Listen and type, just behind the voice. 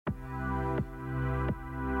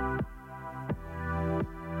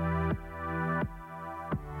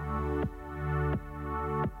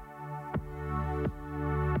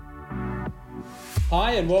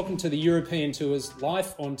Hi and welcome to the European Tour's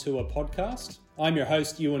Life on Tour podcast. I'm your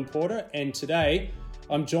host Ewan Porter, and today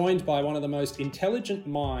I'm joined by one of the most intelligent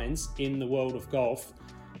minds in the world of golf.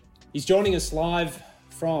 He's joining us live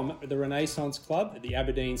from the Renaissance Club at the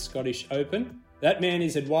Aberdeen Scottish Open. That man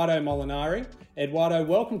is Edoardo Molinari. Edoardo,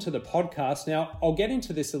 welcome to the podcast. Now, I'll get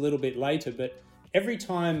into this a little bit later, but every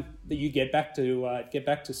time that you get back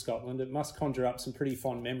to Scotland, it must conjure up some pretty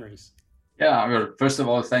fond memories. Yeah, well, first of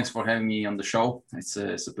all, thanks for having me on the show. It's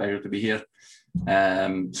a pleasure to be here.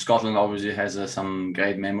 Scotland obviously has some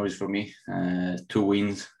great memories for me. 2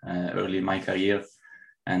 wins early in my career.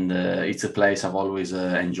 And it's a place I've always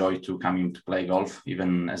enjoyed to come in to play golf.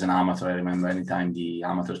 Even as an amateur, I remember anytime the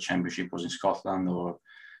amateur championship was in Scotland, or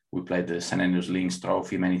we played the St Andrews Links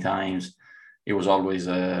Trophy many times. It was always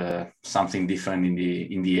something different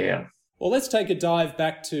in the air. Well, let's take a dive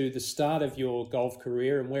back to the start of your golf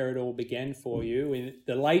career and where it all began for you. In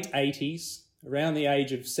the late 80s, around the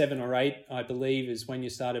age of 7 or 8, I believe, is when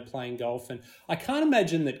you started playing golf. And I can't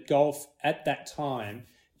imagine that golf at that time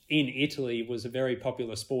in Italy was a very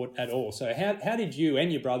popular sport at all. So how did you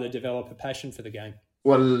and your brother develop a passion for the game?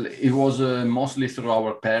 Well, it was mostly through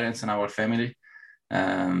our parents and our family.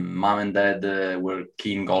 Mom and dad were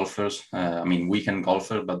keen golfers. Weekend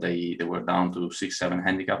golfers, but they were down to 6-7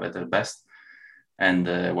 handicap at their best. And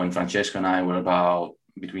when Francesco and I were about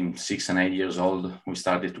between 6 and 8 years old, we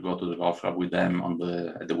started to go to the golf club with them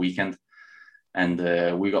at the weekend.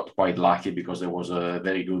 And we got quite lucky because there was a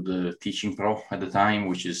very good teaching pro at the time,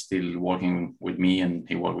 which is still working with me, and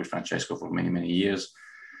he worked with Francesco for many, many years.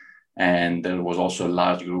 And there was also a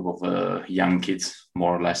large group of young kids,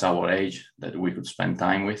 more or less our age, that we could spend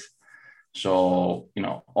time with. So,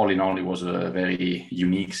 all in all, it was a very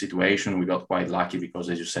unique situation. We got quite lucky because,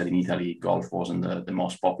 as you said, in Italy, golf wasn't the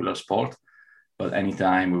most popular sport. But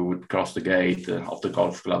anytime we would cross the gate of the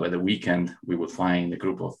golf club at the weekend, we would find a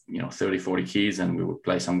group of 30, 40 kids, and we would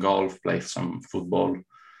play some golf, play some football.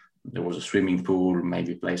 There was a swimming pool,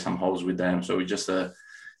 maybe play some holes with them. So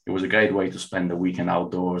it was a great way to spend the weekend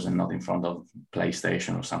outdoors and not in front of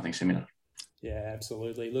PlayStation or something similar. Yeah,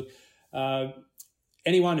 absolutely. Look,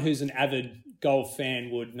 anyone who's an avid golf fan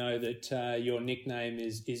would know that your nickname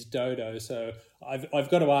is Dodo. So I've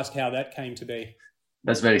got to ask how that came to be.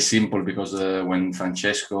 That's very simple because when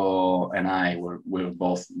Francesco and I were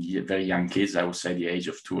both very young kids, I would say the age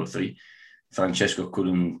of 2 or 3, Francesco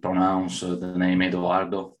couldn't pronounce the name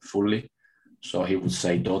Edoardo fully. So he would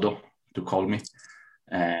say Dodo to call me.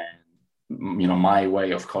 And, my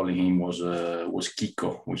way of calling him was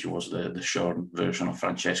Chicco, which was the short version of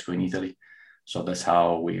Francesco in Italy. So that's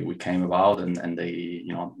how we came about, and they,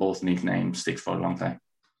 both nicknames stick for a long time.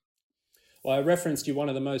 Well, I referenced you're one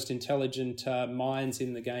of the most intelligent minds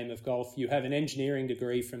in the game of golf. You have an engineering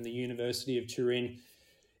degree from the University of Turin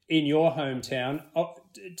in your hometown.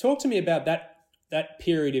 Talk to me about that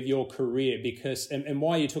period of your career and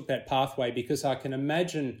why you took that pathway, because I can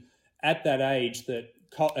imagine at that age that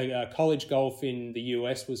college golf in the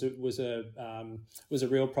US was a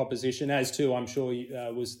real proposition, as too, I'm sure,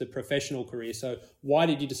 was the professional career. So why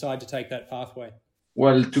did you decide to take that pathway?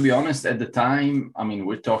 Well, to be honest, at the time,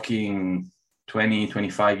 we're talking 20,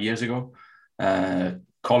 25 years ago.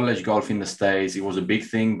 College golf in the States, it was a big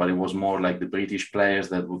thing, but it was more like the British players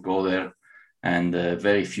that would go there. And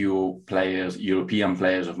very few players, European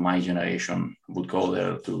players of my generation, would go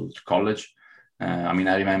there to college. I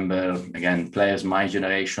remember, again, players my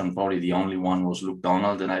generation, probably the only one was Luke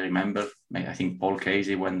Donald, and I remember, I think Paul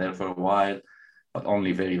Casey went there for a while, but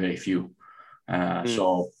only very, very few.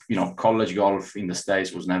 So, college golf in the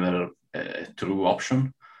States was never a true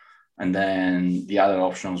option. And then the other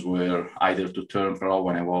options were either to turn pro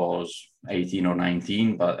when I was 18 or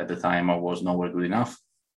 19, but at the time I was nowhere good enough.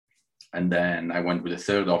 And then I went with the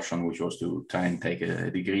third option, which was to try and take a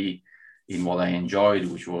degree in what I enjoyed,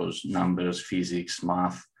 which was numbers, physics,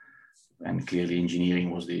 math, and clearly engineering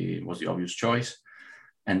was the obvious choice.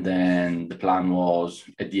 And then the plan was,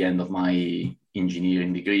 at the end of my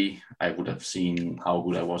engineering degree, I would have seen how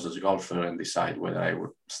good I was as a golfer and decide whether I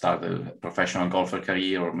would start a professional golfer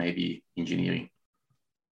career or maybe engineering.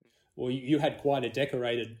 Well, you had quite a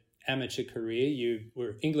decorated amateur career. You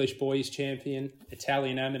were English boys champion,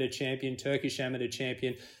 Italian amateur champion, Turkish amateur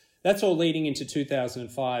champion. That's all leading into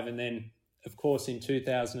 2005. And then, of course, in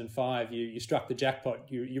 2005, you struck the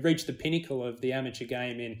jackpot. You reached the pinnacle of the amateur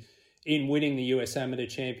game in winning the US Amateur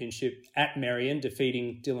Championship at Merion,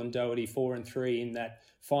 defeating Dylan Doherty 4-3 in that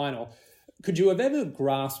final. Could you have ever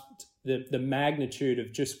grasped the magnitude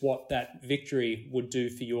of just what that victory would do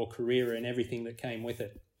for your career and everything that came with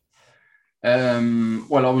it?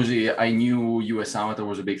 Well, obviously, I knew US Amateur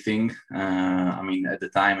was a big thing. I mean, at the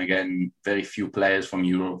time, again, very few players from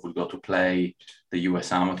Europe would go to play the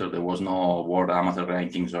US Amateur. There was no World Amateur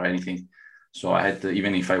rankings or anything. So I had to,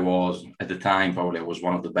 even if I was at the time, probably I was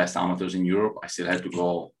one of the best amateurs in Europe, I still had to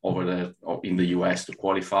go over there in the US to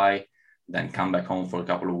qualify, then come back home for a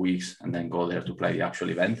couple of weeks, and then go there to play the actual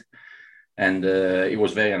event. And it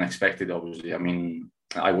was very unexpected, obviously. I mean,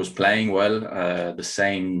 I was playing well the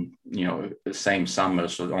same summer.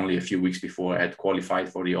 So only a few weeks before I had qualified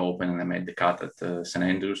for the Open and I made the cut at St.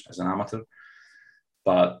 Andrews as an amateur.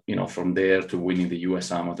 But, from there to winning the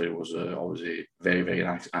US Amateur, it was obviously very, very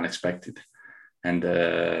unexpected. And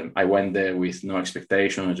I went there with no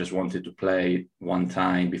expectation. I just wanted to play one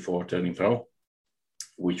time before turning pro,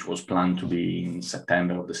 which was planned to be in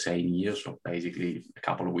September of the same year. So basically a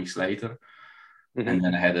couple of weeks later. Mm-hmm. And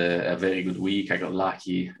then I had a very good week. I got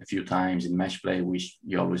lucky a few times in match play, which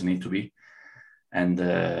you always need to be. And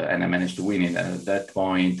I managed to win it. And at that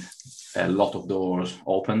point, a lot of doors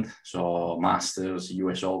opened. So Masters,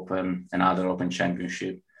 US Open, another Open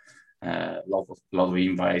Championship, a lot of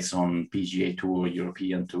invites on PGA Tour,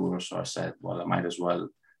 European Tour. So I said, well, I might as well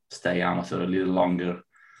stay amateur a little longer.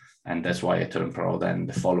 And that's why I turned pro then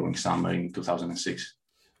the following summer in 2006.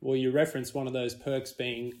 Well, you referenced one of those perks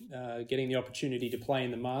being getting the opportunity to play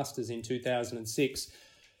in the Masters in 2006.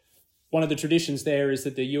 One of the traditions there is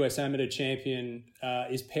that the US Amateur Champion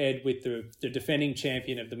is paired with the defending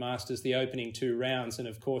champion of the Masters, the opening 2 rounds. And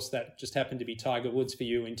of course, that just happened to be Tiger Woods for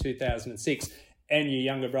you in 2006. And your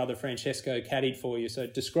younger brother, Francesco, caddied for you. So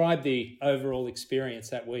describe the overall experience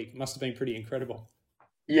that week. It must have been pretty incredible.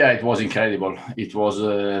 Yeah, it was incredible. It was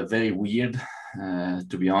very weird,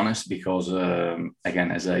 to be honest, because,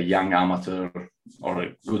 again, as a young amateur or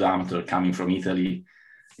a good amateur coming from Italy,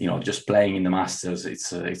 just playing in the Masters,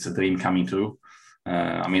 it's a dream coming true.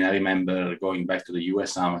 I mean, I remember going back to the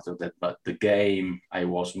US Amateur, but the game I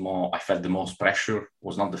felt the most pressure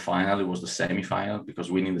was not the final, it was the semi-final,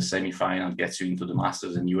 because winning the semi-final gets you into the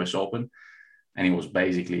Masters and US Open. And it was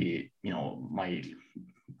basically, my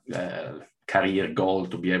career goal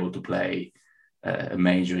to be able to play a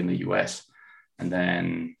major in the US. And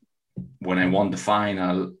then when I won the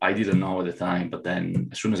final, I didn't know at the time, but then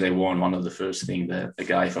as soon as I won, one of the first things that the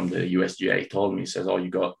guy from the USGA told me, says, "Oh, you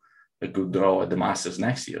got a good draw at the Masters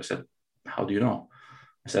next year." I said, "How do you know?"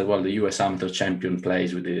 I said, "Well, the US Amateur Champion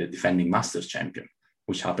plays with the defending Masters Champion,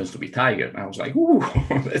 which happens to be Tiger." And I was like, "Ooh,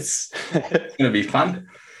 it's going to be fun."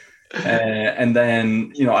 And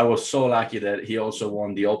then, I was so lucky that he also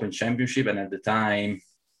won the Open Championship. And at the time,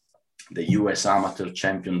 the US Amateur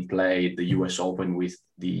Champion played the US Open with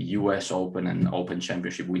the US Open and Open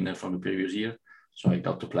Championship winner from the previous year. So I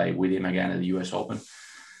got to play with him again at the US Open.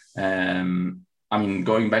 I mean,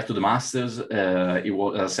 going back to the Masters, it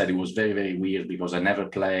was, as I said, it was very, very weird because I never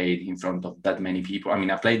played in front of that many people. I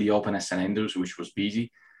mean, I played the Open at St. Andrews, which was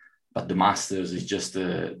busy, but the Masters is just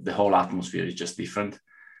the whole atmosphere is just different.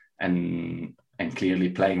 And clearly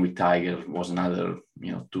playing with Tiger was another,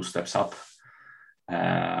 2 steps up.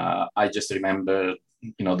 I just remember,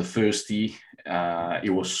 the first tee,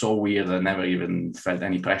 it was so weird. I never even felt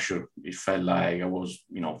any pressure. It felt like I was,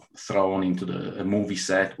 thrown into a movie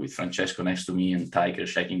set with Francesco next to me and Tiger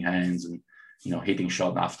shaking hands and, hitting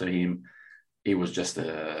shot after him. It was just,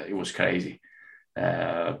 it was crazy.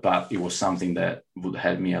 But it was something that would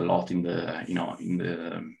help me a lot in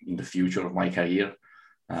the future of my career.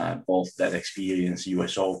 Both that experience,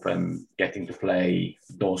 US Open, getting to play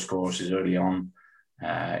those courses early on,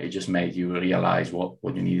 it just made you realize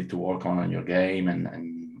what you needed to work on your game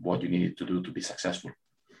and what you needed to do to be successful.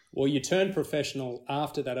 Well, you turned professional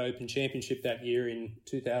after that Open Championship that year in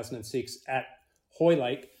 2006 at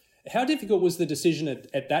Hoylake. How difficult was the decision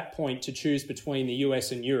at that point to choose between the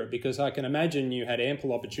US and Europe? Because I can imagine you had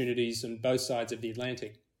ample opportunities on both sides of the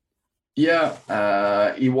Atlantic. Yeah,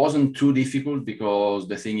 it wasn't too difficult because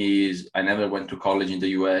the thing is, I never went to college in the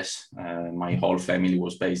US. My whole family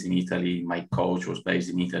was based in Italy. My coach was based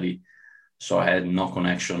in Italy. So I had no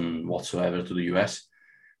connection whatsoever to the US.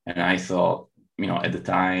 And I thought, at the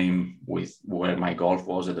time with where my golf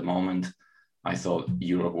was at the moment, I thought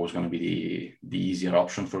Europe was going to be the easier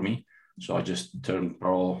option for me. So I just turned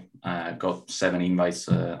pro, got 7 invites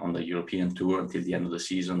on the European Tour until the end of the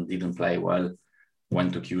season, didn't play well.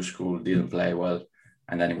 Went to Q school, didn't play well,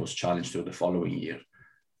 and then it was challenged to the following year.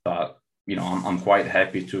 But I'm quite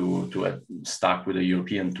happy to have stuck with the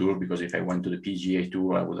European Tour, because if I went to the PGA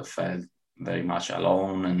Tour, I would have felt very much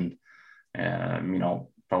alone, and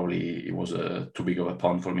probably it was too big of a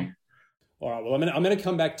pond for me. All right. Well, I'm going to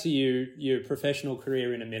come back to your professional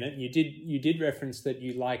career in a minute. You did reference that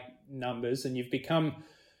you like numbers, and you've become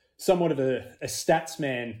somewhat of a stats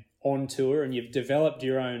man on tour, and you've developed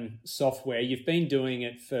your own software. You've been doing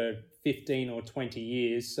it for 15 or 20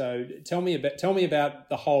 years. So tell me about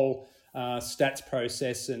the whole stats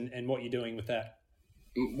process and what you're doing with that.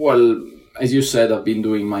 Well, as you said, I've been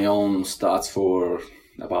doing my own stats for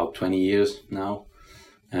about 20 years now.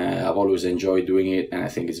 I've always enjoyed doing it, and I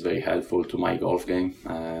think it's very helpful to my golf game.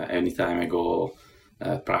 Anytime I go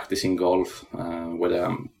practicing golf, whether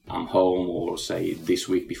I'm home or say this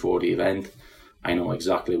week before the event, I know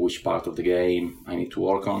exactly which part of the game I need to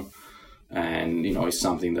work on. And, it's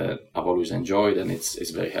something that I've always enjoyed, and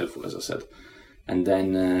it's very helpful, as I said. And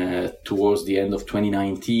then towards the end of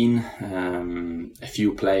 2019, a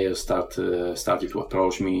few players started to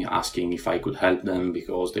approach me asking if I could help them,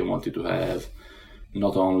 because they wanted to have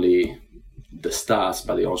not only the stats,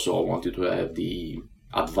 but they also wanted to have the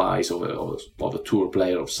advice of a tour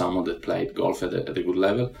player, of someone that played golf at a good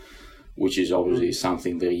level, which is obviously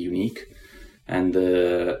something very unique. And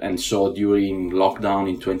so during lockdown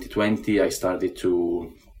in 2020, I started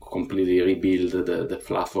to completely rebuild the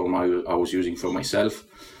platform I was using for myself,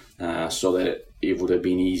 so that it would have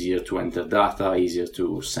been easier to enter data, easier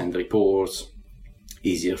to send reports,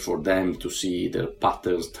 easier for them to see their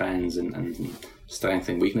patterns, trends, and strengths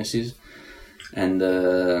and weaknesses. And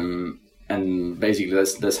basically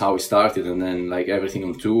that's how it started. And then, like everything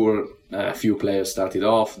on tour, a few players started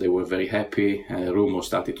off, they were very happy, rumors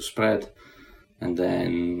started to spread. And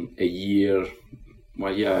then I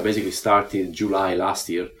basically started July last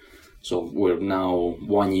year. So we're now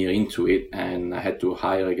 1 year into it, and I had to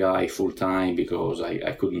hire a guy full time because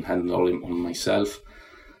I couldn't handle it on myself.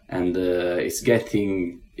 And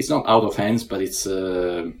it's not out of hands, but it's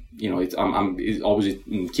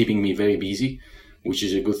obviously keeping me very busy, which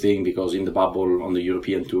is a good thing, because in the bubble on the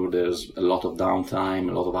European tour, there's a lot of downtime,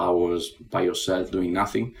 a lot of hours by yourself doing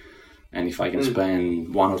nothing. And if I can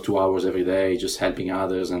spend 1 or 2 hours every day just helping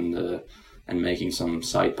others and making some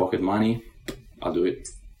side pocket money, I'll do it.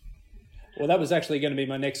 Well, that was actually going to be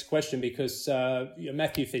my next question, because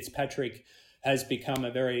Matthew Fitzpatrick has become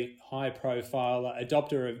a very high-profile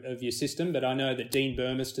adopter of your system, but I know that Dean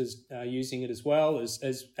Burmester's using it as well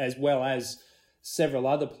as several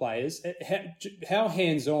other players. How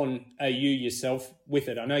hands-on are you yourself with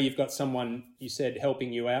it? I know you've got someone, you said,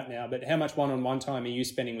 helping you out now, but how much one-on-one time are you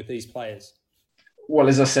spending with these players? Well,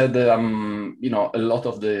 as I said, a lot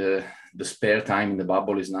of the spare time in the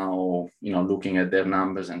bubble is now, looking at their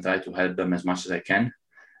numbers and try to help them as much as I can.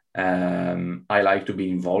 I like to be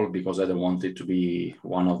involved because I don't want it to be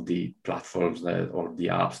one of the platforms or the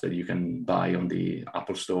apps that you can buy on the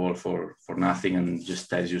Apple Store for nothing and just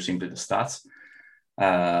tells you simply the stats.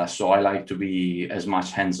 So I like to be as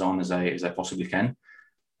much hands-on as I possibly can.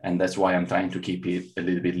 And that's why I'm trying to keep it a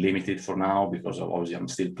little bit limited for now, because obviously I'm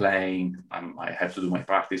still playing. I have to do my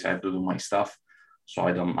practice. I have to do my stuff. So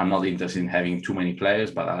I'm not interested in having too many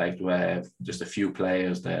players, but I like to have just a few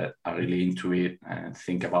players that are really into it and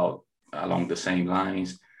think about along the same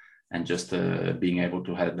lines, and just being able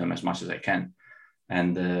to help them as much as I can.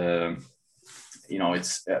 And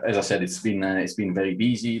it's, as I said, it's been very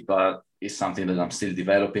busy, but it's something that I'm still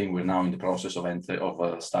developing. We're now in the process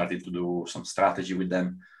of starting to do some strategy with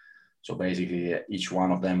them. So basically, each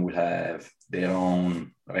one of them will have their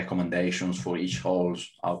own recommendations for each holes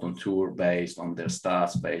out on tour, based on their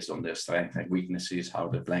stats, based on their strengths and weaknesses, how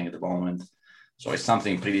they're playing at the moment. So it's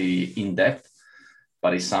something pretty in-depth,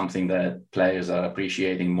 but it's something that players are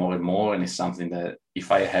appreciating more and more. And it's something that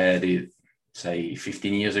if I had it, say,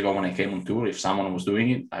 15 years ago when I came on tour, if someone was doing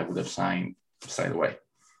it, I would have signed straight away.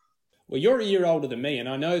 Well, you're a year older than me, and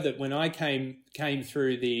I know that when I came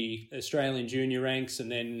through the Australian junior ranks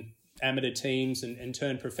and then amateur teams and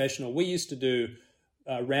turned professional, we used to do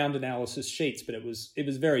round analysis sheets, but it was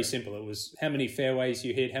very simple. It was how many fairways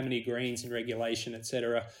you hit, how many greens in regulation,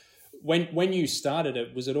 etc. When you started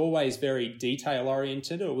it, was it always very detail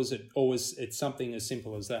oriented, or was it something as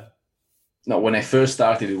simple as that? No, when I first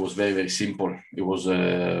started, it was very, very simple. It was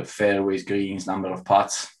fairways, greens, number of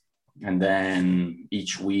putts. And then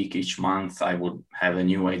each week, each month, I would have a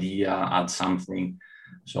new idea, add something.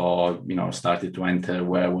 So, started to enter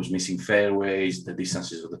where I was missing fairways, the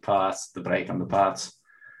distances of the putts, the break on the putts.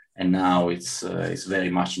 And now it's very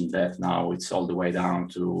much in depth. Now it's all the way down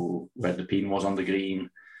to where the pin was on the green,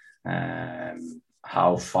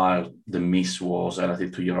 how far the miss was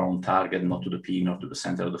relative to your own target, not to the pin or to the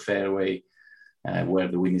center of the fairway. Where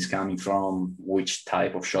the wind is coming from, which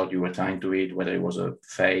type of shot you were trying to hit, whether it was a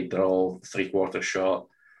fade, draw, three-quarter shot,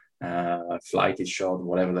 flighted shot,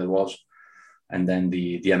 whatever that was. And then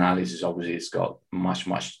the analysis, obviously, it's got much,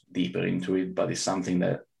 much deeper into it, but it's something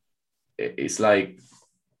that it's like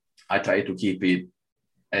I try to keep it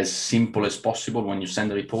as simple as possible when you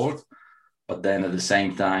send a report. But then at the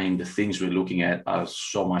same time, the things we're looking at are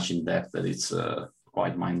so much in depth that it's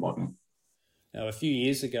quite mind-boggling. Now, a few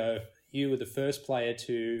years ago, you were the first player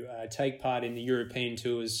to take part in the European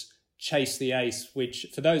Tour's Chase the Ace, which,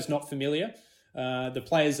 for those not familiar, the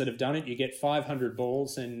players that have done it, you get 500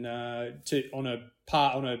 balls and on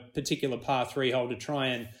a particular par 3 hole to try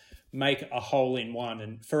and make a hole in one.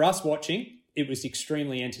 And for us watching, it was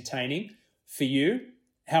extremely entertaining. For you,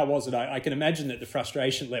 how was it? I can imagine that the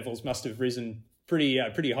frustration levels must have risen pretty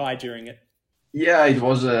high during it. Yeah, it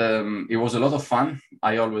was a lot of fun.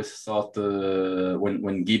 I always thought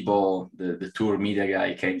when Gibbo, the tour media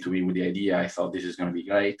guy, came to me with the idea, I thought this is going to be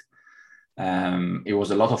great. It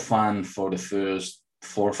was a lot of fun for the first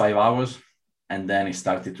 4 or 5 hours, and then it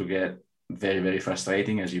started to get very, very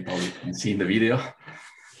frustrating, as you probably can see in the video.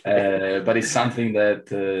 But it's something that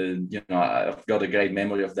I've got a great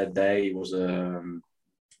memory of that day. It was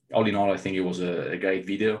all in all, I think it was a great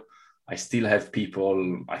video. I still have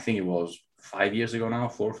people. I think it was 5 years ago now,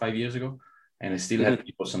 4 or 5 years ago, and I still have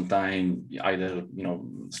people sometimes, either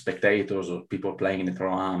spectators or people playing in the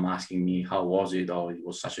Pro-Am, asking me how was it, or it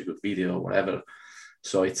was such a good video, or whatever.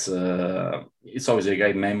 So it's always a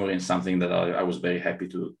great memory and something that I was very happy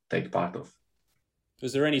to take part of.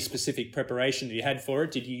 Was there any specific preparation that you had for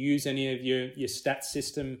it? Did you use any of your stats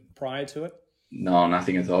system prior to it? No,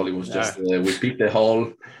 nothing at all. It was just we picked the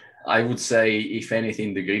hole. I would say, if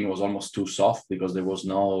anything, the green was almost too soft because there was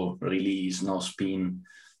no release, no spin.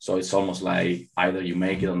 So it's almost like either you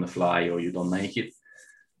make it on the fly or you don't make it.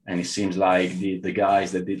 And it seems like the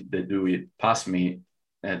guys that do it past me,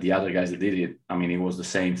 the other guys that did it, I mean, it was the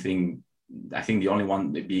same thing. I think the only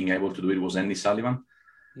one being able to do it was Andy Sullivan.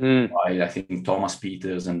 I think Thomas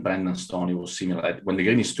Peters and Brendan Stone, it was similar. When the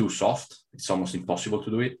green is too soft, it's almost impossible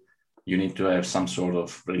to do it. You need to have some sort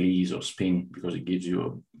of release or spin because it gives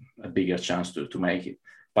you a bigger chance to make it.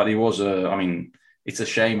 But it was, it's a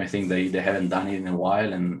shame. I think they haven't done it in a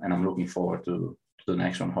while, and I'm looking forward to the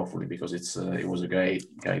next one, hopefully, because it was a great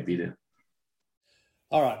video.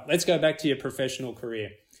 All right, let's go back to your professional career.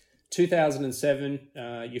 2007,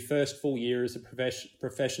 your first full year as a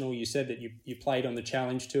professional. You said that you played on the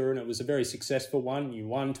Challenge Tour, and it was a very successful one. You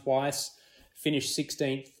won twice, finished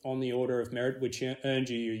 16th on the Order of Merit, which earned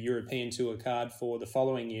you your European Tour card for the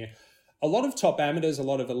following year. A lot of top amateurs, a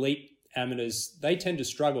lot of elite amateurs, they tend to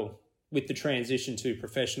struggle with the transition to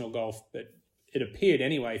professional golf, but it appeared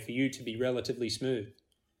anyway for you to be relatively smooth.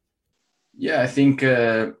 Yeah, I think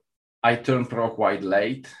I turned pro quite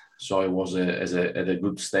late, so I was at a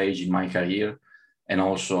good stage in my career. And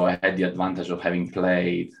also I had the advantage of having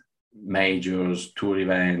played majors, tour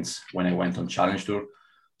events when I went on Challenge Tour.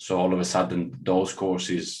 So all of a sudden, those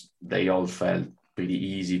courses, they all felt pretty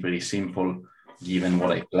easy, pretty simple, given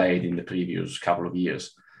what I played in the previous couple of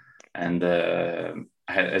years. And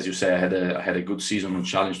as you say, I had a good season on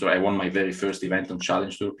Challenge Tour. I won my very first event on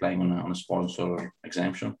Challenge Tour, playing on a sponsor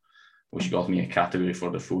exemption, which got me a category for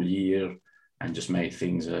the full year and just made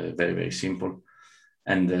things very, very simple.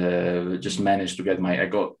 And just managed to I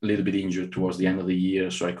got a little bit injured towards the end of the year,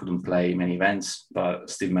 so I couldn't play many events, but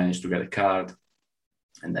still managed to get a card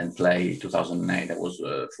and then play 2008. That was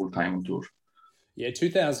full-time on tour. Yeah,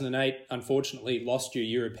 2008, unfortunately, lost your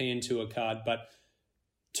European Tour card, but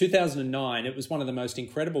 2009, it was one of the most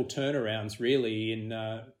incredible turnarounds, really,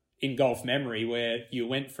 in golf memory, where you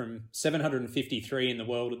went from 753 in the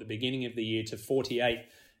world at the beginning of the year to 48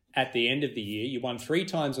 at the end of the year. You won 3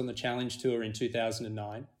 times on the Challenge Tour in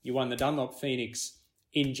 2009. You won the Dunlop Phoenix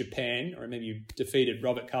in Japan, or maybe you defeated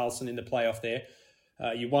Robert Carlson in the playoff there.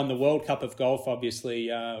 You won the World Cup of Golf,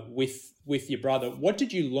 obviously, with your brother. What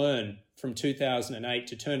did you learn from 2008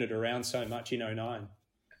 to turn it around so much in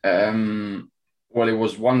 2009? Well, it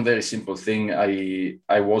was one very simple thing.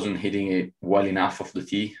 I wasn't hitting it well enough off the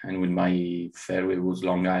tee, and with my fairway woods,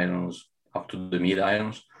 long irons up to the mid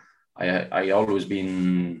irons, I always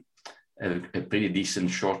been a pretty decent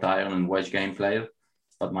short iron and wedge game player,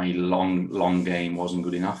 but my long game wasn't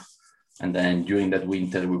good enough. And then during that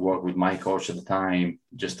winter, we worked with my coach at the time,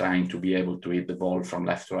 just trying to be able to hit the ball from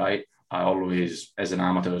left to right. I always, as an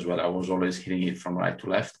amateur as well, I was always hitting it from right to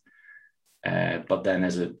left. But then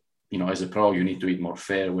as a pro, you need to hit more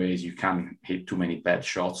fairways. You can't hit too many bad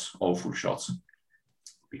shots, awful shots,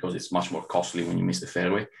 because it's much more costly when you miss the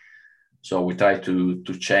fairway. So we tried to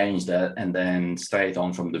change that. And then straight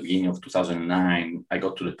on from the beginning of 2009, I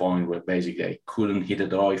got to the point where basically I couldn't hit a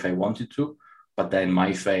draw if I wanted to, but then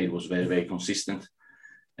my fade was very, very consistent,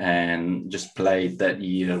 and just played that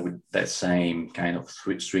year with that same kind of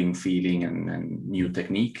swing feeling and new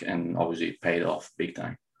technique. And obviously it paid off big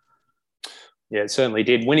time. Yeah, it certainly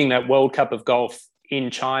did. Winning that World Cup of Golf in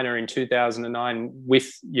China in 2009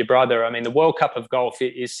 with your brother. I mean, the World Cup of Golf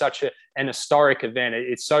is such an historic event.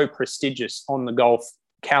 It's so prestigious on the golf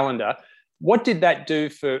calendar. What did that do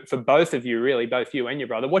for both of you, really, both you and your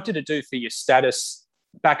brother? What did it do for your status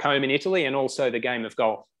back home in Italy and also the game of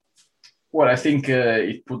golf? Well, I think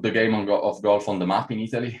it put the game of golf on the map in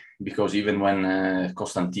Italy, because even when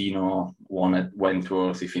Costantino won at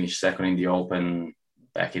Wentworth, he finished second in the Open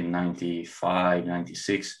back in 95,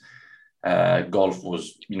 96. Golf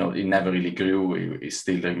was, it never really grew. It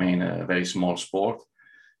still remained a very small sport.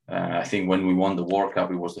 I think when we won the World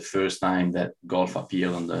Cup, it was the first time that golf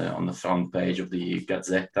appeared on the front page of the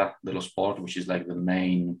Gazzetta dello Sport, which is like the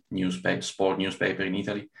main sport newspaper in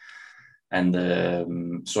Italy.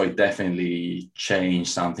 And so it definitely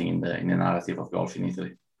changed something in the narrative of golf in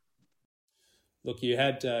Italy. Look, you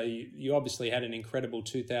had you obviously had an incredible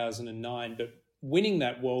 2009, but winning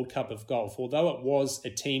that World Cup of Golf, although it was a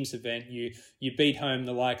teams event, you beat home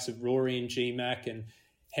the likes of Rory and G-Mac and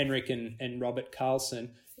Henrik and Robert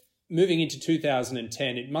Carlson. Moving into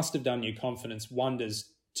 2010, it must have done you confidence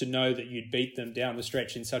wonders to know that you'd beat them down the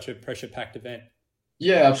stretch in such a pressure-packed event.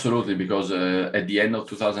 Yeah, absolutely. Because at the end of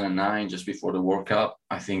 2009, just before the World Cup,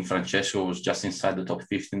 I think Francesco was just inside the top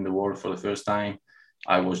 50 in the world for the first time.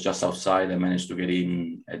 I was just outside. I managed to get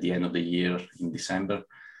in at the end of the year in December.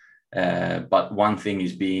 But one thing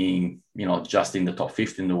is being, just in the top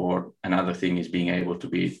 50 in the world. Another thing is being able to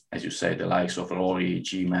beat, as you say, the likes of Rory,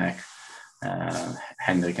 G-Mac,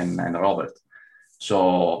 Henrik and Robert.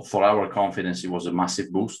 So for our confidence, it was a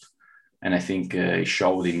massive boost. And I think it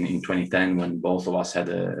showed in 2010 when both of us had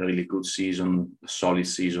a really good season, a solid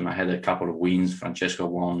season. I had a couple of wins. Francesco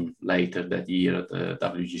won later that year at the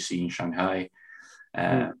WGC in Shanghai.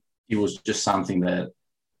 It was just something that,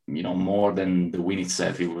 more than the win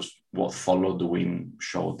itself, it was what followed the win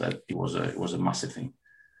showed that it was a massive thing.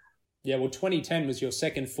 Yeah, well, 2010 was your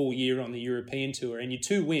second full year on the European Tour, and your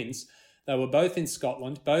two wins, they were both in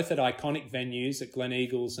Scotland, both at iconic venues at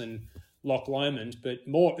Gleneagles and Loch Lomond, but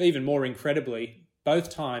even more incredibly,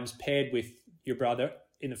 both times paired with your brother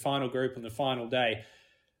in the final group on the final day.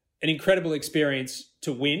 An incredible experience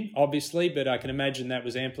to win, obviously, but I can imagine that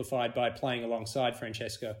was amplified by playing alongside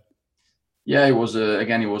Francesco. Yeah, it was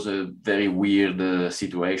a very weird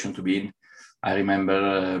situation to be in. I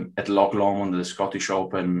remember at Loch Lomond, the Scottish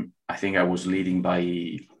Open, I think I was leading by,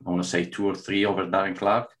 I want to say 2 or 3 over Darren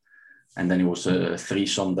Clarke. And then it was a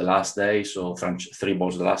threesome the last day, so 3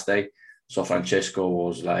 balls the last day. So Francesco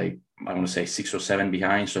was like, I want to say 6 or 7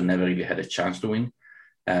 behind, so never really had a chance to win.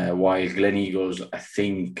 While Gleneagles, I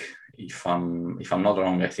think, if I'm not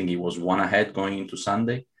wrong, I think he was 1 ahead going into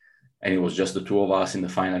Sunday. And it was just the 2 of us in the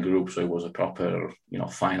final group. So it was a proper,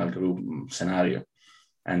 final group scenario.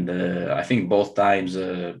 And I think both times,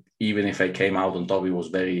 even if I came out on top, it was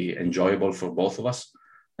very enjoyable for both of us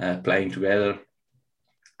playing together.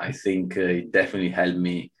 I think it definitely helped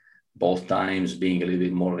me both times being a little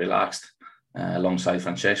bit more relaxed alongside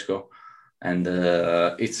Francesco. And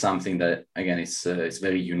it's something that, again, it's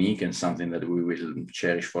very unique and something that we will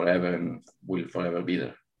cherish forever and will forever be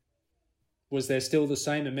there. Was there still the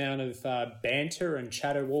same amount of banter and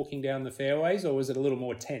chatter walking down the fairways, or was it a little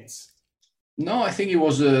more tense? No, I think it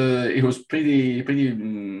was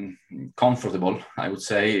pretty comfortable, I would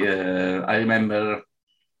say.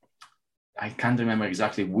 I can't remember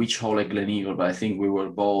exactly which hole at Gleneagles, but I think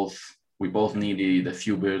we both needed a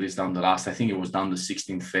few birdies down the last. I think it was down the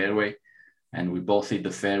 16th fairway, and we both hit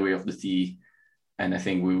the fairway of the tee. And I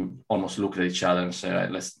think we almost looked at each other and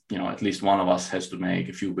said, let's, at least one of us has to make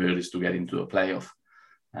a few birdies to get into a playoff.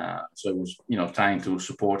 So it was, trying to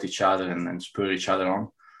support each other and spur each other on.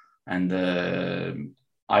 And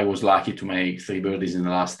I was lucky to make 3 birdies in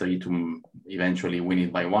the last 3 to eventually win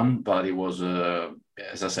it by 1. But it was,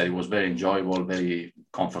 as I said, it was very enjoyable, very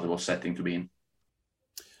comfortable setting to be in.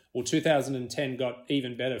 Well, 2010 got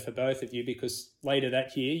even better for both of you, because later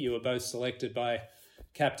that year you were both selected by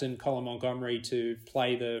Captain Colin Montgomery to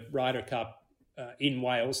play the Ryder Cup in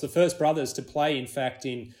Wales. The first brothers to play, in fact,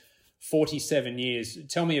 in 47 years.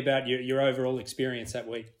 Tell me about your overall experience that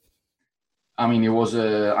week. I mean, it was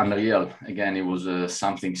unreal. Again, it was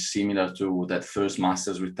something similar to that first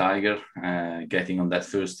Masters with Tiger, getting on that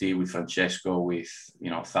first tee with Francesco, with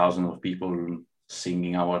thousands of people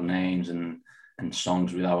singing our names and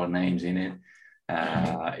songs with our names in it.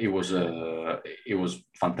 It was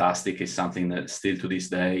fantastic. It's something that still to this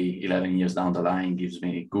day, 11 years down the line, gives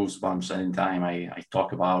me goosebumps anytime I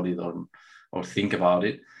talk about it or think about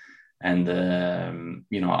it. And,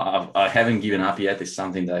 I haven't given up yet. It's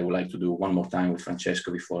something that I would like to do one more time with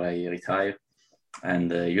Francesco before I retire.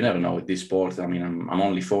 And you never know with this sport. I mean, I'm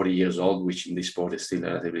only 40 years old, which in this sport is still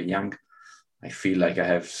relatively young. I feel like I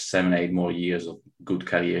have 7, 8 more years of good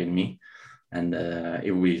career in me, and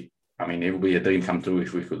it will be a dream come true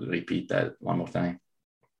if we could repeat that one more time.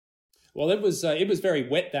 Well, it was very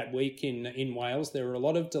wet that week in Wales. There were a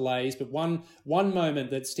lot of delays, but one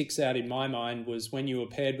moment that sticks out in my mind was when you were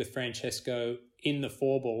paired with Francesco in the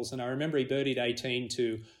four balls, and I remember he birdied 18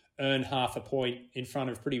 to earn half a point in front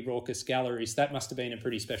of pretty raucous galleries. That must have been a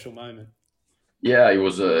pretty special moment. Yeah, it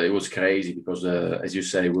was crazy because, as you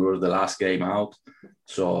say, we were the last game out,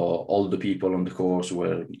 so all the people on the course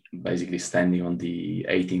were basically standing on the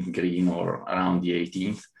 18th green or around the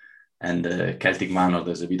 18th. And Celtic Manor,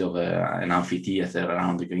 there's a bit of an amphitheater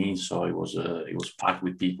around the green, so it was packed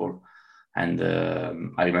with people. And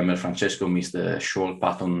I remember Francesco missed a short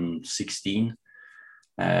putt on 16,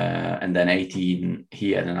 and then 18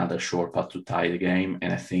 he had another short putt to tie the game.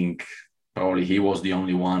 And I think probably he was the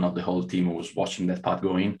only one of the whole team who was watching that putt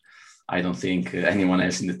go in. I don't think anyone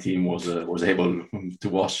else in the team was able to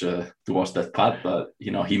watch that putt, but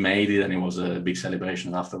he made it, and it was a big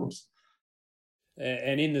celebration afterwards.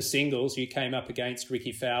 And in the singles, you came up against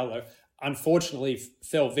Rickie Fowler. Unfortunately,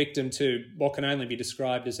 fell victim to what can only be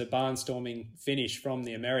described as a barnstorming finish from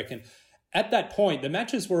the American. At that point, the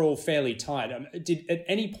matches were all fairly tight. At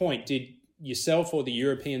any point, did yourself or the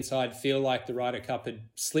European side feel like the Ryder Cup had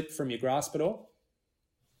slipped from your grasp at all?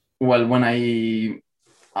 Well, when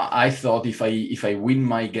I thought if I win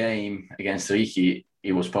my game against Rickie,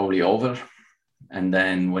 it was probably over. And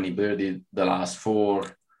then when he birdied the last four,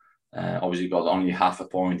 obviously got only half a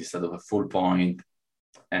point instead of a full point.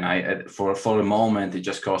 And I, for a moment, it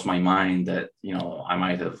just crossed my mind that, I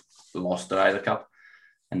might have lost the Ryder Cup.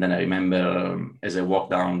 And then I remember as I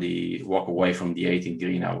walk away from the 18th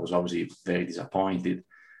green, I was obviously very disappointed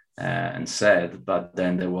and sad. But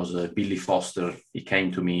then there was Billy Foster. He came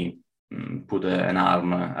to me, put an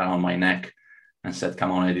arm around my neck and said,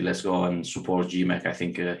 "Come on, Eddie, let's go and support GMAC. I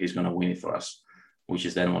think he's going to win it for us," which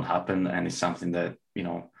is then what happened. And it's something that,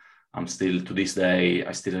 I'm still, to this day,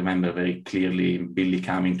 I still remember very clearly Billy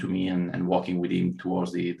coming to me and walking with him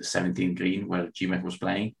towards the 17th green where GMAC was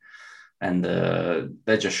playing. And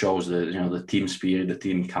that just shows the team spirit, the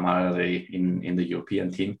team camaraderie in the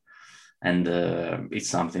European team. And it's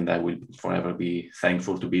something that I will forever be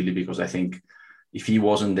thankful to Billy, because I think if he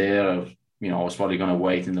wasn't there, I was probably going to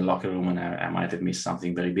wait in the locker room and I might have missed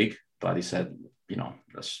something very big. But he said,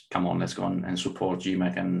 let's go and support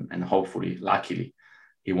GMAC, and hopefully, luckily,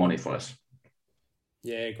 he won it for us.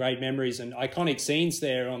 Yeah, great memories and iconic scenes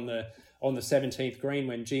there on the 17th green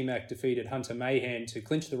when GMAC defeated Hunter Mahan to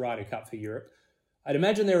clinch the Ryder Cup for Europe. I'd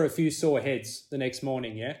imagine there were a few sore heads the next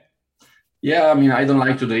morning, yeah? Yeah, I don't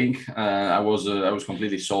like to drink. I was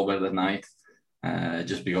completely sober that night,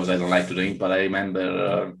 just because I don't like to drink. But I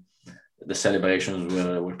remember the celebrations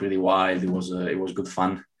were pretty wild. It was good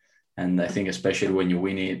fun, and I think especially when you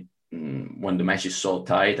win it, when the match is so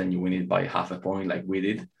tight and you win it by half a point like we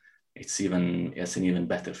did, it's an even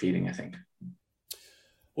better feeling, I think.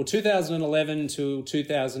 Well, 2011 to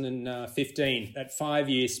 2015, that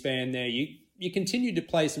 5-year span there, you continued to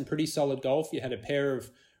play some pretty solid golf. You had a pair of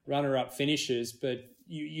runner-up finishes, but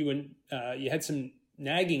you had some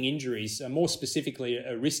nagging injuries, more specifically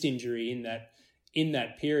a wrist injury in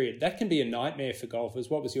that period. That can be a nightmare for golfers.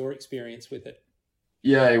 What was your experience with it?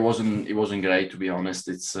 Yeah, it wasn't great, to be honest.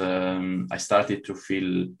 It's I started to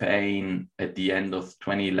feel pain at the end of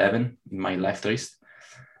 2011 in my left wrist.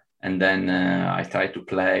 And then I tried to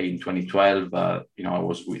play in 2012, but I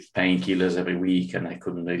was with painkillers every week and I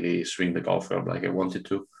couldn't really swing the golf club like I wanted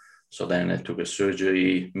to. So then I took a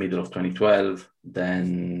surgery middle of 2012.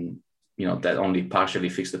 Then that only partially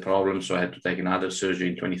fixed the problem, so I had to take another surgery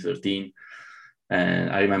in 2013.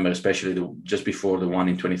 And I remember especially just before the one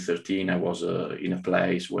in 2013, I was in a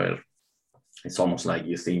place where it's almost like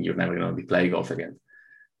you think you're never going to be playing golf again,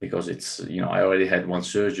 because it's I already had one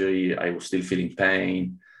surgery. I was still feeling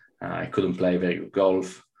pain. I couldn't play very good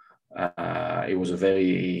golf. It was a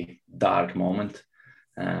very dark moment.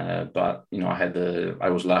 But I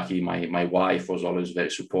was lucky. My wife was always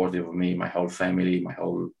very supportive of me. My whole family, my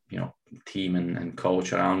whole team and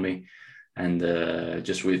coach around me, and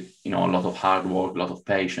just with a lot of hard work, a lot of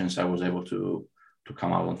patience, I was able to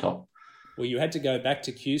come out on top. Well, you had to go back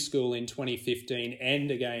to Q School in 2015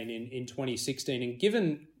 and again in 2016, and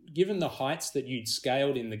given the heights that you'd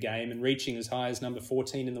scaled in the game and reaching as high as number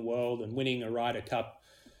 14 in the world and winning a Ryder Cup,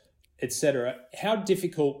 etc., how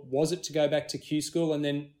difficult was it to go back to Q School, and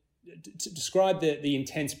then to describe the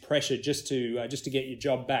intense pressure just to get your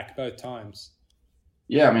job back both times?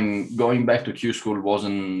 Yeah, going back to Q School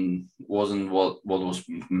wasn't what was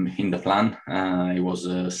in the plan. It was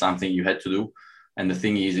something you had to do. And the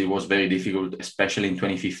thing is, it was very difficult, especially in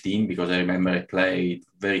 2015, because I remember I played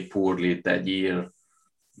very poorly that year,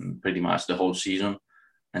 pretty much the whole season.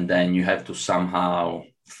 And then you have to somehow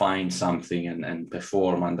find something and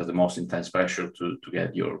perform under the most intense pressure to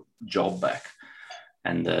get your job back.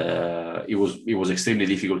 And it was extremely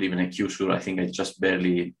difficult even at Q School. I think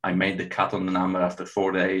I made the cut on the number after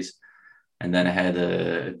 4 days. And then I had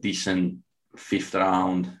a decent 5th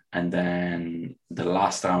round, and then the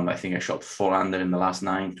last round I think I shot 4 under in the last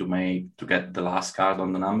 9 to get the last card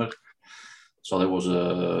on the number. So there was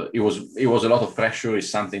it was a lot of pressure. It's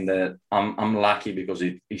something that I'm lucky, because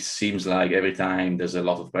it seems like every time there's a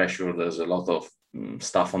lot of pressure, there's a lot of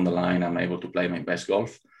stuff on the line, I'm able to play my best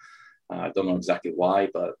golf. I don't know exactly why,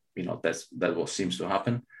 but that what seems to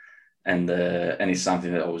happen. And it's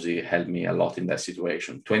something that obviously helped me a lot in that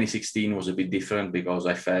situation. 2016 was a bit different, because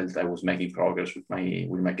I felt I was making progress with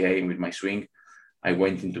my game, with my swing. I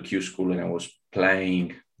went into Q School and I was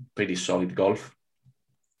playing pretty solid golf,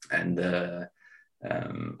 and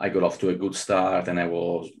I got off to a good start, and I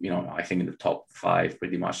was, I think in the top 5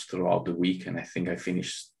 pretty much throughout the week, and I think I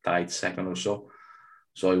finished tied 2nd or so.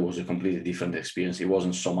 So it was a completely different experience. It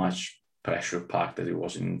wasn't so much pressure packed as it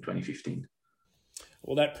was in 2015.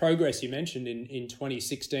 Well, that progress you mentioned in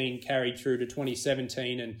 2016 carried through to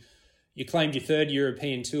 2017, and you claimed your 3rd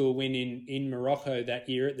European Tour win in Morocco that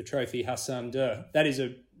year at the Trophy Hassan II. That is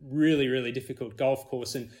a really, really difficult golf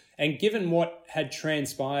course. And given what had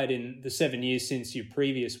transpired in the 7 years since your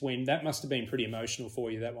previous win, that must have been pretty emotional for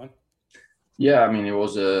you, that one. Yeah, I mean, it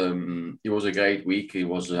was a great week. It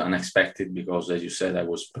was unexpected, because, as you said, I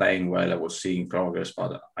was playing well, I was seeing progress,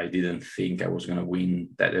 but I didn't think I was going to win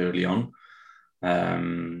that early on.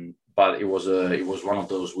 But it was one of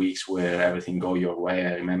those weeks where everything go your way.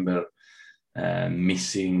 I remember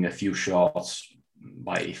missing a few shots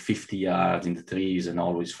by 50 yards in the trees, and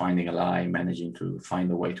always finding a lie, managing to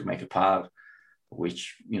find a way to make a par,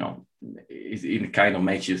 which, it kind of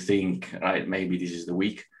makes you think, right, maybe this is the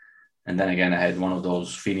week. And then again, I had one of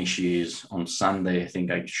those finishes on Sunday. I think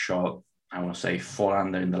I shot, I want to say 4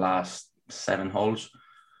 under in the last 7 holes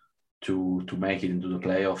to make it into the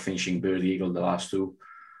playoff, finishing birdie eagle the last 2.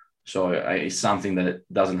 So it's something that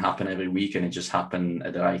doesn't happen every week, and it just happened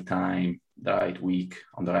at the right time, the right week,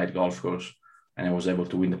 on the right golf course, and I was able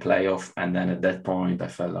to win the playoff. And then at that point, I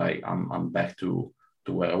felt like I'm back to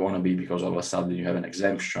where I want to be, because all of a sudden you have an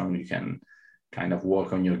exemption, you can kind of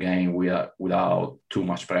work on your game without too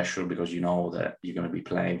much pressure, because you know that you're going to be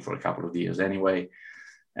playing for a couple of years anyway.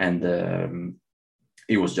 And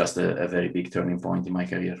it was just a very big turning point in my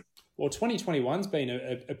career. Well, 2021's been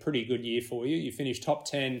a pretty good year for you. You finished top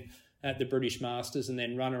 10 at the British Masters, and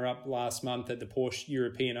then runner-up last month at the Porsche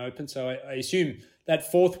European Open. So I assume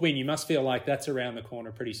that 4th win, you must feel like that's around the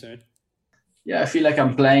corner pretty soon. Yeah, I feel like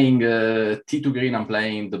I'm playing tee to green. I'm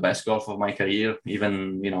playing the best golf of my career.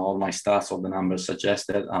 Even, all my stats, all the numbers suggest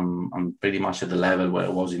that I'm pretty much at the level where I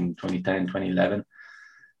was in 2010, 2011,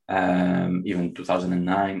 even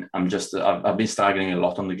 2009. I've been struggling a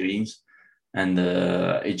lot on the greens. And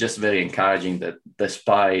it's just very encouraging that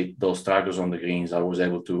despite those struggles on the greens, I was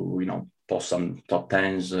able to, post some top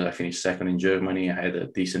 10s. I finished 2nd in Germany. I had a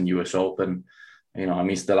decent US Open. I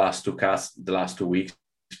missed the last 2 cuts, the last 2 weeks,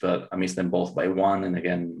 but I missed them both by 1. And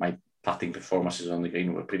again, my putting performances on the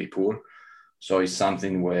green were pretty poor. So it's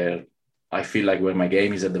something where I feel like where my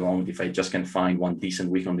game is at the moment, if I just can find one decent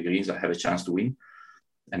week on the greens, I have a chance to win.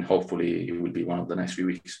 And hopefully it will be one of the next few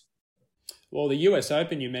weeks. Well, the US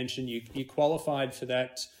Open you mentioned, you qualified for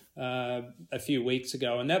that a few weeks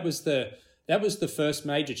ago, and that was the first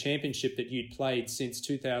major championship that you'd played since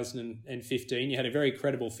 2015. You had a very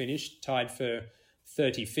credible finish, tied for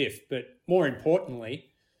 35th, but more importantly,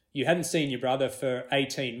 you hadn't seen your brother for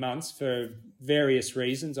 18 months for various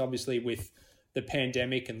reasons, obviously with the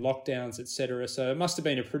pandemic and lockdowns, etc. So it must have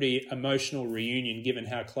been a pretty emotional reunion, given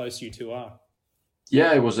how close you two are.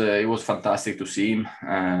 Yeah, it was fantastic to see him.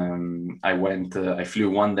 I flew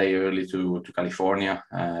 1 day early to California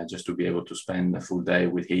just to be able to spend a full day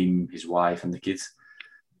with him, his wife, and the kids,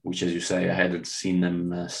 which, as you say, I hadn't seen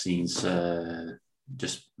them since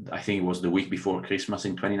I think it was the week before Christmas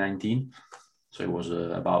in 2019. So it was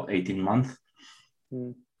about 18 months.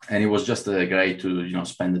 And it was just great to,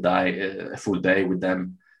 spend a full day with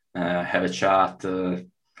them, have a chat,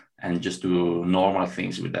 and just do normal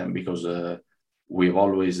things with them, because we've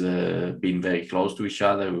always been very close to each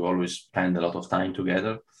other. We've always spent a lot of time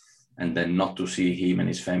together, and then not to see him and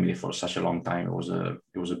his family for such a long time, it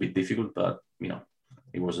was a bit difficult, but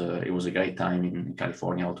it was a great time in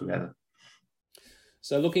California altogether.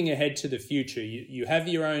 So looking ahead to the future, you have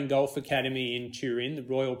your own golf academy in Turin, the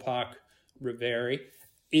Royal Park Riviera.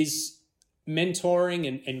 Is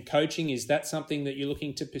mentoring and coaching, is that something that you're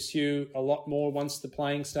looking to pursue a lot more once the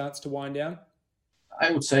playing starts to wind down?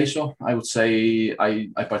 I would say so. I would say I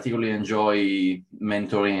particularly enjoy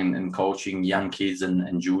mentoring and coaching young kids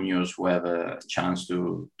and juniors who have a chance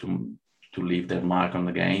to leave their mark on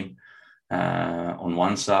the game on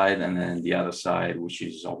one side, and then the other side, which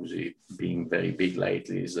is obviously being very big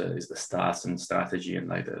lately, is the stats and strategy and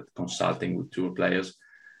like the consulting with tour players,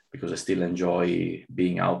 because I still enjoy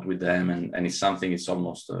being out with them, and it's something. It's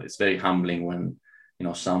almost it's very humbling when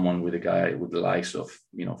someone with a guy with the likes of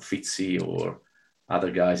Fitzy or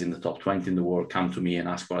other guys in the top 20 in the world come to me and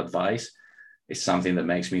ask for advice. It's something that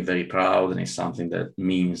makes me very proud, and it's something that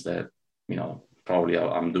means that probably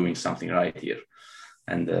I'm doing something right here.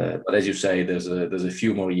 And but as you say, there's a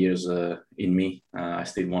few more years in me. I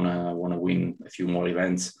still wanna win a few more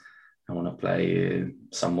events. I want to play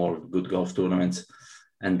some more good golf tournaments,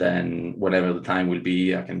 and then whatever the time will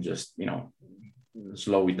be, I can just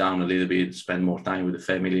slow it down a little bit, spend more time with the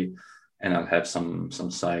family, and I'll have some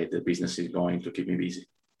side businesses going to keep me busy.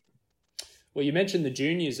 Well, you mentioned the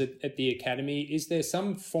juniors at the academy. Is there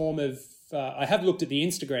some form of, I have looked at the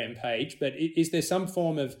Instagram page, but is there some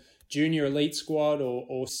form of junior elite squad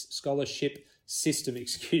or scholarship system,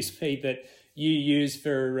 that you use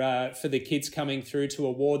for the kids coming through to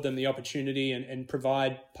award them the opportunity and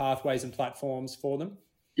provide pathways and platforms for them?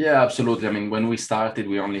 Yeah, absolutely. I mean, when we started,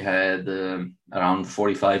 we only had around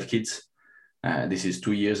 45 kids. This is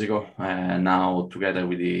 2 years ago. Now, together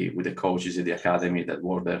with the coaches at the academy that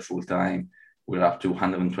work there full time, we're up to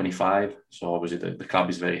 125. So obviously the club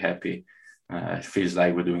is very happy. It feels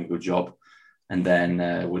like we're doing a good job. And then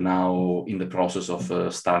we're now in the process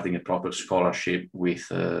of starting a proper scholarship with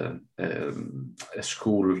a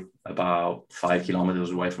school about 5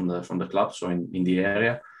 kilometers away from the club, so in the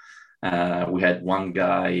area. We had one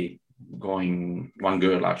girl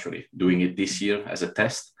actually doing it this year as a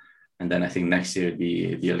test. And then I think next year it'd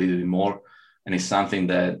be a little bit more. And it's something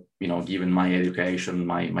that, given my education,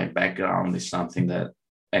 my background, is something that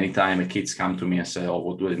anytime a kids come to me and say, "Oh,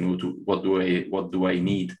 what do I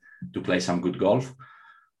need to play some good golf?"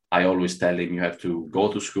 I always tell them, you have to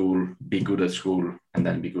go to school, be good at school, and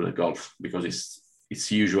then be good at golf, because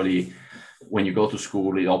it's usually when you go to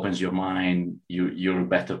school, it opens your mind. You're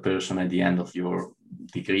a better person at the end of your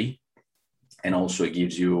degree. And also it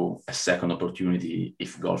gives you a second opportunity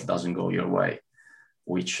if golf doesn't go your way,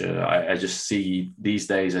 which I just see these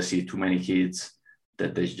days. I see too many kids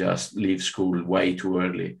that they just leave school way too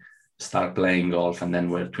early, start playing golf, and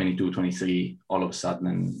then we're 22, 23, all of a sudden,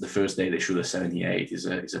 and the first day they shoot a 78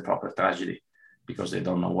 is a proper tragedy, because they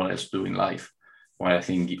don't know what else to do in life. While I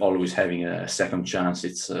think always having a second chance,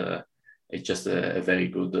 it's just a very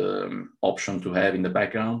good option to have in the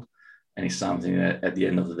background. And it's something that at the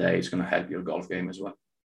end of the day is going to help your golf game as well.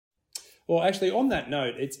 Well, actually, on that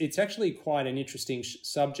note, it's actually quite an interesting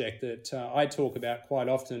subject that I talk about quite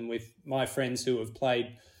often with my friends who have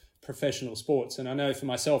played professional sports. And I know for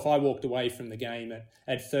myself, I walked away from the game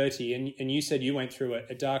at 30, and you said you went through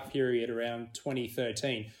a dark period around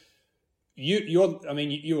 2013.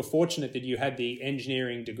 You were fortunate that you had the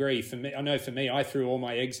engineering degree. For me, I threw all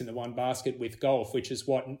my eggs in the one basket with golf, which is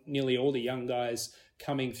what nearly all the young guys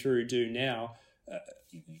coming through do now.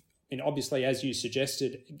 And obviously, as you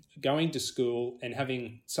suggested, going to school and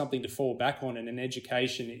having something to fall back on and an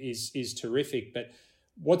education is terrific. But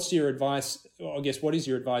what's your advice? I guess what is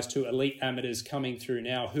your advice to elite amateurs coming through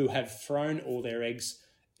now who have thrown all their eggs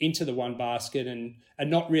into the one basket and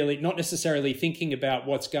not necessarily thinking about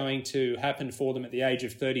what's going to happen for them at the age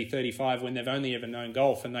of 30, 35 when they've only ever known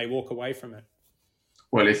golf and they walk away from it?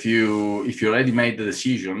 Well, if you already made the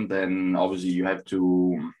decision, then obviously you have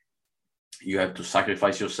to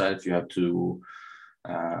sacrifice yourself. You have to.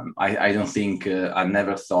 I don't think I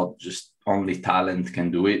never thought just only talent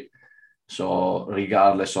can do it. So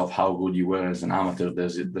regardless of how good you were as an amateur,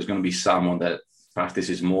 there's going to be someone that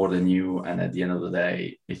practices more than you, and at the end of the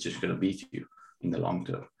day, it's just going to beat you in the long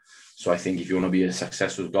term. So I think if you want to be a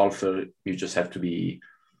successful golfer, you just have to be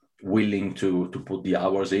willing to put the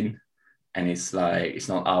hours in. And it's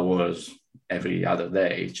not hours every other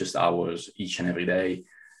day, it's just hours each and every day.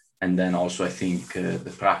 And then also I think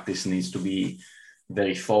the practice needs to be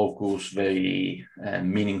very focused, very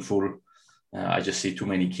meaningful. I just see too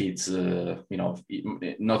many kids,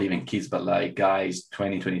 not even kids, but like guys,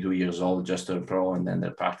 20, 22 years old, just turned pro, and then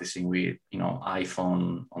they're practicing with,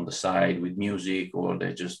 iPhone on the side with music, or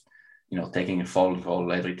they're just, taking a phone call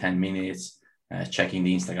every 10 minutes, checking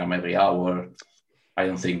the Instagram every hour. I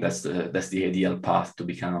don't think that's the ideal path to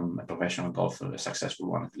become a professional golfer, a successful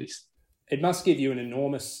one at least. It must give you an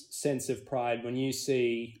enormous sense of pride when you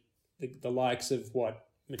see the likes of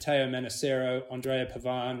Matteo Manacero, Andrea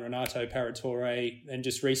Pavan, Renato Paratore, and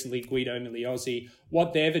just recently Guido Migliozzi,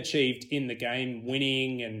 what they've achieved in the game,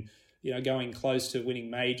 winning and going close to winning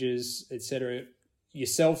majors, etc.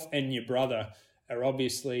 Yourself and your brother are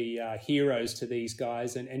obviously heroes to these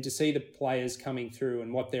guys, and to see the players coming through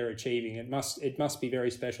and what they're achieving, it must be very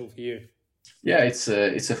special for you. Yeah, it's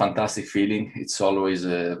a fantastic feeling. It's always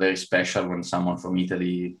very special when someone from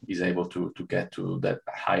Italy is able to get to that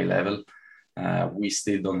high level. We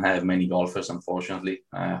still don't have many golfers, unfortunately.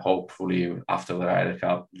 Hopefully, after the Ryder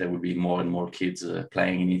Cup, there will be more and more kids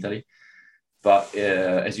playing in Italy. But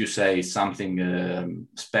as you say, it's something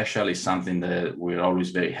special. It's something that we're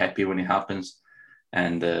always very happy when it happens.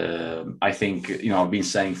 And I think, I've been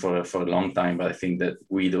saying for a long time, but I think that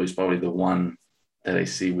Guido is probably the one that I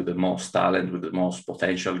see with the most talent, with the most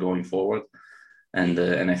potential going forward. And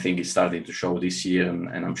I think it's starting to show this year,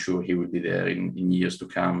 and I'm sure he will be there in years to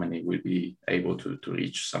come, and he will be able to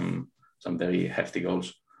reach some very hefty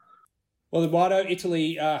goals. Well, Edoardo,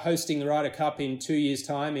 Italy hosting the Ryder Cup in 2 years'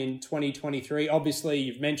 time in 2023. Obviously,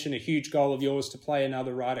 you've mentioned a huge goal of yours to play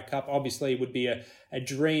another Ryder Cup. Obviously, it would be a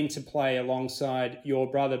dream to play alongside your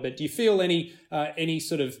brother. But do you feel any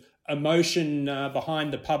sort of emotion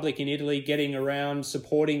behind the public in Italy getting around,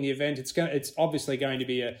 supporting the event? It's obviously going to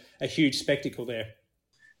be a huge spectacle there.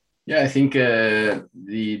 Yeah, I think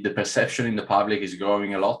the perception in the public is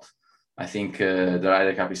growing a lot. I think the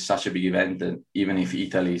Ryder Cup is such a big event that even if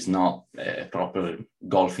Italy is not a proper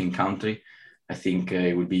golfing country, I think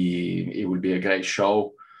it would be a great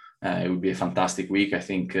show. It would be a fantastic week. I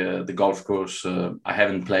think the golf course, I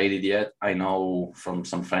haven't played it yet. I know from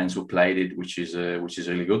some friends who played it, which is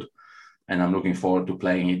really good. And I'm looking forward to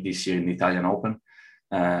playing it this year in the Italian Open.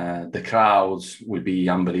 The crowds will be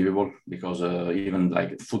unbelievable because even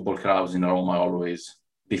like football crowds in Rome are always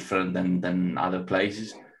different than other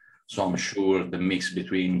places. So I'm sure the mix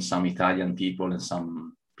between some Italian people and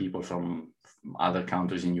some people from other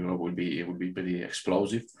countries in Europe will be pretty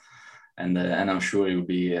explosive. And I'm sure it will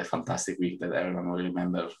be a fantastic week that everyone will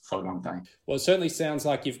remember for a long time. Well, it certainly sounds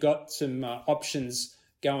like you've got some options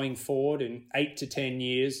going forward in 8 to 10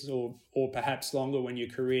 years or perhaps longer when your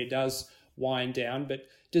career does wind down. But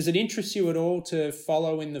does it interest you at all to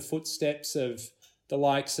follow in the footsteps of the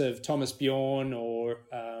likes of Thomas Bjorn or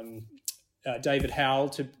David Howell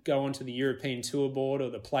to go onto the European Tour Board or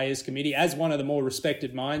the Players Committee as one of the more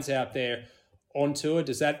respected minds out there on tour?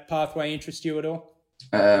 Does that pathway interest you at all?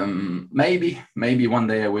 Maybe one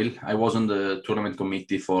day I will. I was on the tournament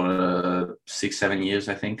committee for 6-7 years,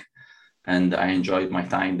 I think, and I enjoyed my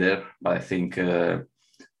time there. But I think the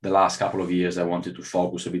last couple of years I wanted to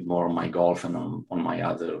focus a bit more on my golf and on my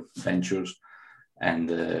other ventures. And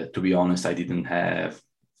to be honest, I didn't have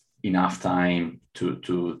enough time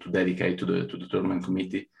to dedicate to the tournament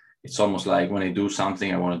committee. It's almost like when I do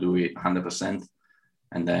something, I want to do it 100%.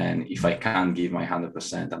 And then if I can't give my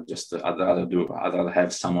 100%, I'd rather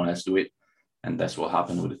have someone else do it. And that's what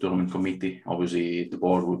happened with the tournament committee. Obviously, the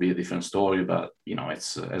board will be a different story, but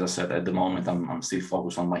it's, as I said, at the moment, I'm still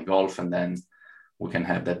focused on my golf, and then we can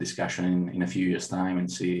have that discussion in a few years' time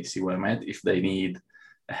and see where I'm at. If they need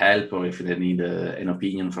help or if they need an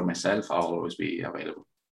opinion from myself, I'll always be available.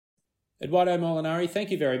 Edoardo Molinari,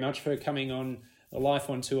 thank you very much for coming on the Life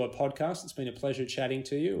on Tour podcast. It's been a pleasure chatting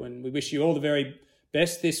to you, and we wish you all the very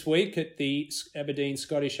best this week at the Aberdeen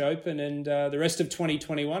Scottish Open and the rest of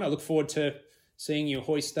 2021. I look forward to seeing you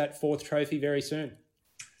hoist that 4th trophy very soon.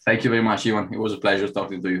 Thank you very much, Ivan. It was a pleasure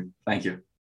talking to you. Thank you.